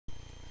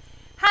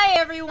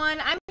everyone.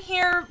 I'm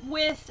here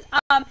with,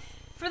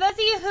 for those of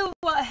you who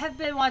have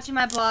been watching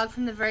my blog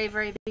from the very,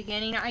 very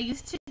beginning, I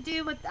used to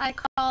do what I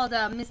called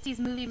Misty's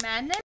Movie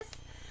Madness.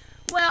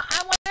 Well,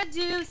 I want to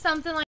do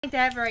something like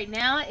that right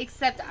now,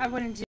 except I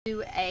want to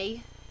do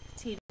a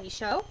TV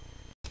show.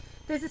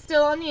 This is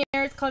still on the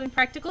air. It's called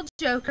Impractical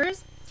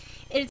Jokers.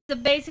 It's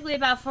basically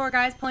about four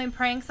guys playing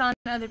pranks on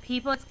other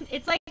people.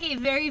 It's like a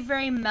very,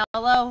 very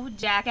mellow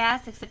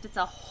Jackass, except it's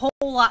a whole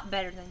lot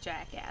better than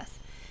Jackass.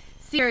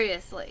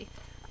 Seriously.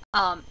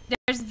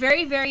 There's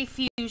very, very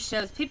few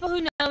shows. People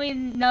who know me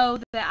know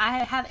that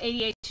I have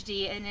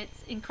ADHD, and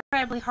it's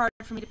incredibly hard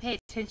for me to pay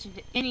attention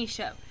to any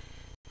show.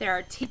 There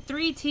are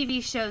three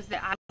TV shows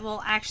that I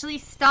will actually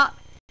stop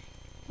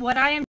what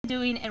I am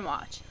doing and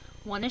watch.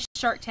 One is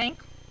Shark Tank.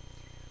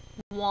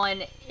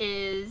 One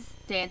is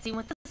Dancing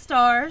with the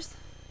Stars.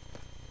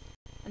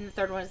 And the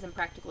third one is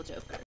Impractical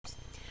Jokers.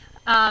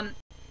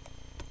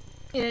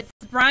 It's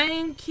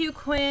Brian Q.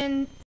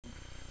 Quinn,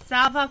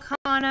 Sal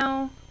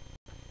Volcano,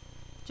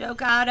 Joe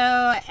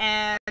Gatto,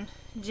 and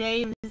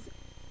James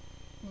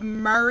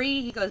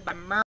Murray. He goes by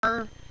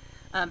Murr.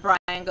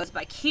 Brian goes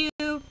by Q.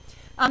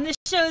 This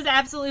show is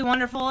absolutely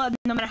wonderful.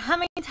 No matter how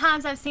many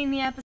times I've seen the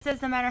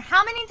episodes, no matter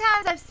how many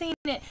times I've seen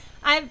it,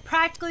 I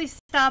practically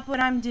stop what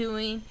I'm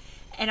doing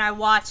and I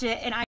watch it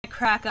and I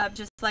crack up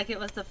just like it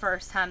was the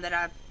first time that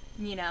I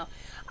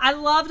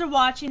loved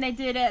watching.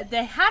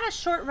 They had a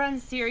short run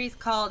series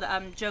called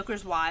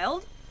Joker's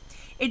Wild.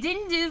 It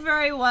didn't do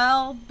very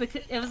well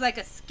because it was like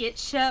a skit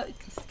show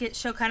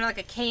kind of like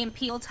a Key and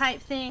Peele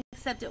type thing,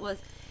 except it was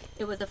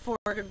the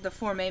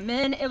four main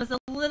men. It was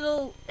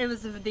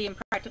the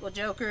Impractical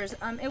Jokers.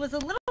 It was a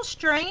little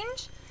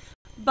strange,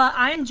 but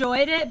I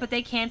enjoyed it. But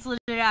they canceled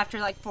it after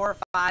like 4 or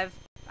 5.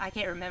 I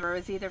can't remember. It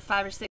was either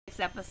 5 or 6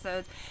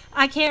 episodes.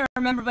 I can't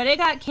remember, but it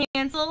got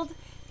canceled.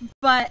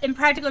 But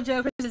Impractical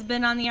Jokers has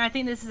been on the air. I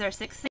think this is their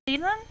 6th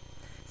season.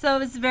 So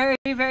it's very,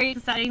 very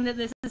exciting that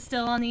this is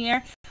still on the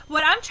air.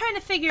 What I'm trying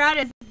to figure out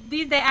is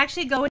they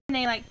actually go and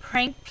they like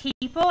prank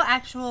people.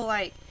 Actual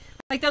like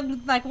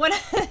one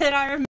that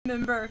I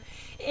remember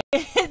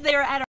is they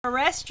were at a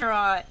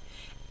restaurant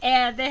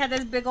and they had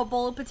this big old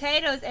bowl of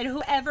potatoes, and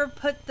whoever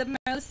put the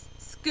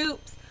most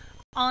scoops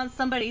on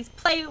somebody's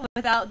plate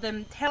without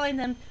them telling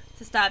them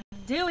to stop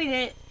doing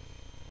it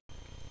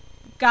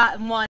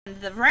won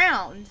the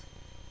round.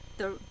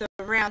 The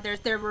round.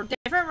 There were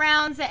different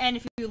rounds, and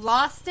if you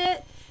lost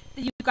it,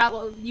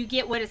 you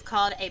get what is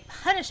called a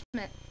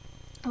punishment.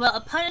 Well,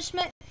 a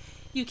punishment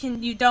you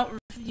cannot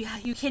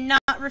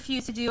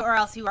refuse to do, or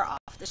else you are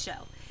off the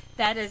show.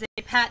 That is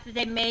a pact that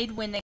they made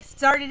when they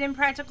started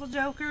Impractical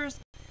Jokers.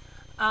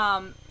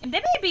 And they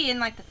may be in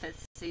like the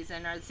 5th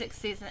season or the 6th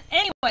season.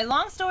 Anyway,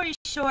 long story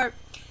short,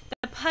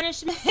 the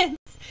punishments,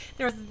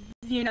 so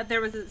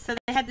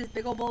they had this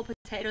big old bowl of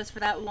potatoes for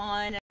that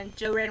one, and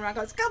Joe ran around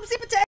going, "Scoopsy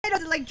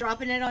potatoes," and like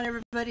dropping it on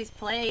everybody's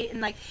plate,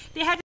 and like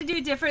they had to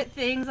do different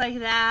things like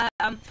that.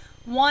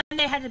 One,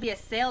 they had to be a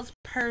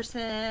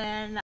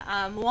salesperson.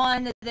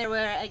 One, they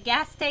were a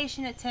gas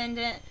station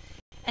attendant,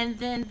 and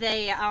then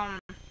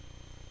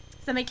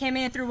somebody came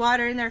in and threw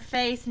water in their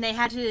face, and they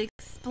had to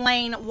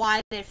explain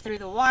why they threw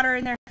the water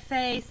in their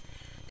face.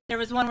 There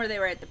was one where they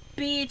were at the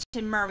beach,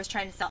 and Murr was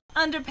trying to sell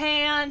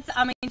underpants.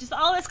 I mean, just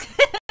all this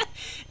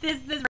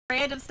this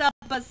random stuff.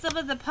 But some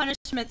of the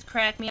punishments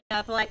cracked me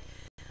up. Like,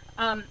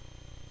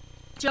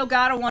 Joe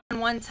Gatto won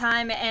one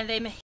time, and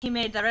he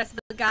made the rest of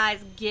the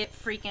guys get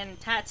freaking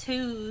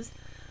tattoos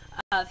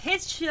of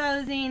his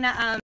choosing.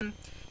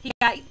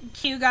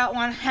 Q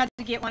had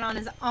to get one on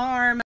his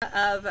arm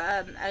of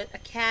a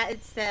cat.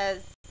 It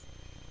says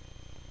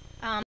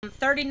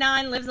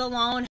 39, lives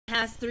alone,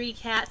 has 3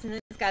 cats, and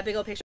it's got a big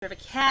old picture of a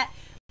cat.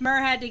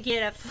 Murr had to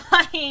get a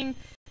flying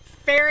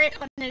ferret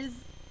on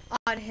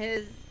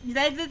his.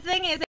 The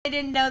thing is, they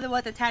didn't know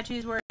what the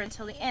tattoos were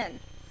until the end.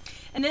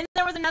 And then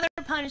there was another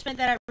punishment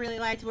that I really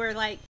liked, where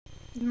like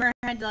Murr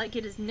had to like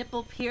get his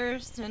nipple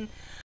pierced, and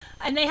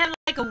they have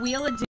like a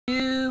Wheel of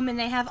Doom, and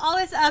they have all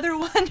this other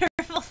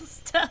wonderful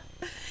stuff.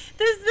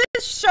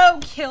 This show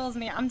kills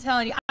me. I'm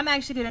telling you. I'm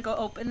actually gonna go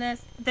open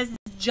this. This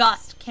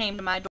just came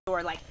to my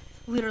door like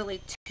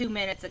literally 2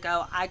 minutes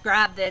ago. I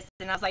grabbed this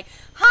and I was like,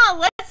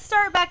 let's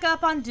start back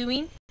up on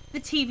doing the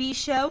TV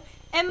show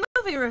and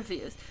movie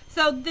reviews.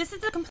 So this is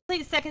the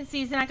complete 2nd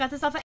season. I got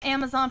this off of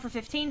Amazon for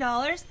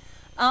 $15.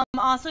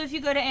 Also, if you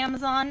go to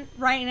Amazon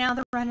right now,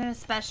 they're running a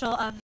special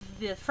of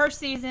the 1st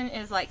season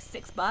is like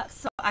 $6.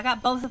 So I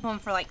got both of them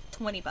for like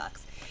 $20.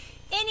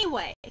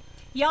 Anyway,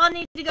 y'all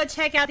need to go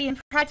check out the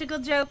Impractical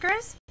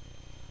Jokers.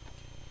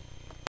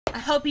 I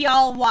hope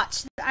y'all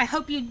watch.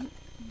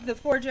 The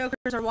 4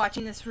 Jokers are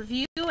watching this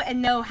review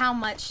and know how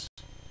much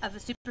of a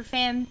super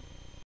fan.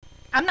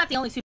 I'm not the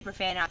only super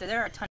fan out there.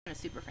 There are a ton of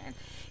super fans.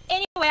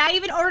 Anyway, I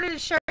even ordered a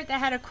shirt that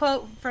had a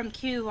quote from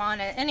Q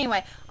on it.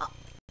 Anyway,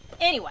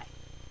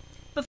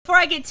 before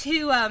I get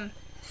too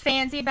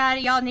fancy about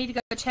it, y'all need to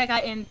go check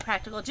out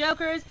Impractical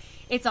Jokers.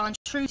 It's on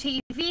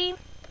TruTV.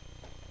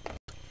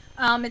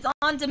 It's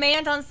on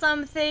demand on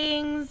some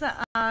things.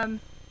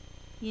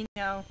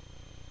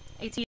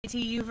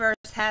 AT&T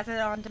Uverse has it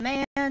on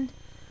demand.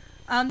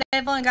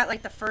 They've only got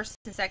like the first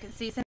and second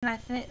season, I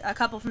think, a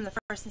couple from the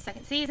first and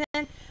second season.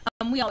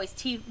 We always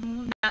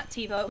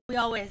we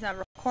always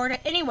record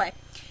it. Anyway,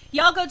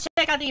 y'all go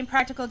check out the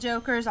Impractical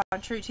Jokers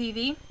on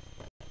TruTV.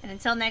 And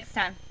until next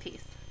time,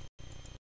 peace.